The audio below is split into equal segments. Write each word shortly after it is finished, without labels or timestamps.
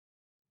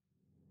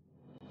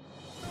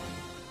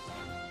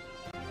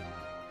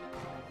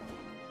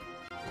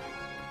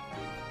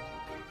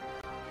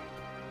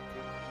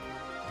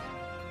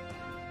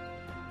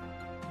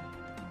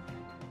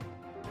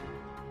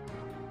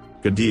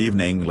Good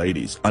evening,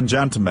 ladies and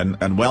gentlemen,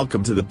 and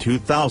welcome to the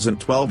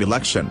 2012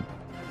 election.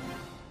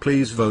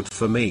 Please vote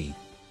for me,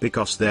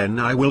 because then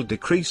I will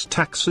decrease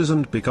taxes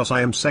and because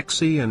I am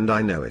sexy and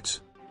I know it.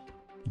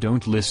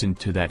 Don't listen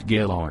to that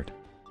Gaylord.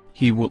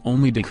 He will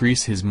only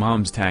decrease his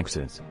mom's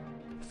taxes.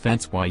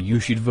 That's why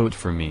you should vote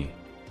for me.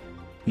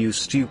 You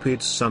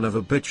stupid son of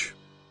a bitch.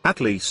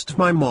 At least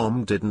my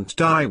mom didn't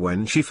die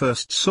when she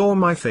first saw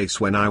my face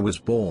when I was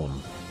born.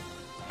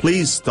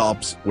 Please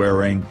stop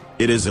swearing,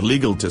 it is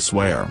illegal to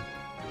swear.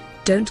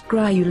 Don't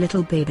cry, you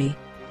little baby.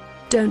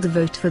 Don't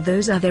vote for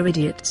those other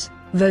idiots,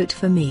 vote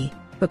for me,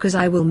 because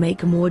I will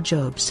make more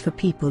jobs for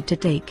people to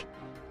take.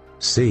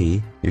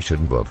 See, you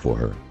shouldn't vote for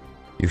her.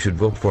 You should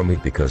vote for me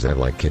because I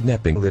like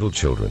kidnapping little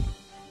children.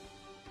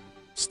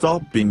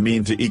 Stop being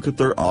mean to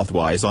Ekater,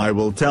 otherwise I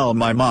will tell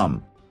my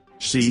mom.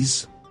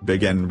 She's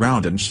big and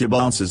round and she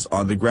bounces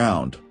on the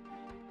ground.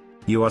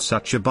 You are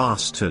such a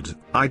bastard.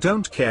 I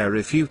don't care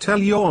if you tell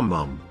your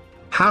mom.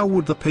 How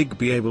would the pig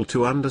be able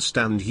to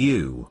understand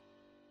you?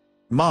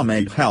 Mom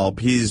ain't help,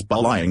 he's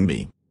bullying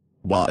me.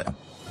 Why?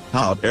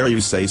 How dare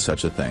you say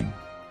such a thing?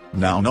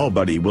 Now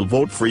nobody will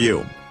vote for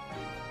you.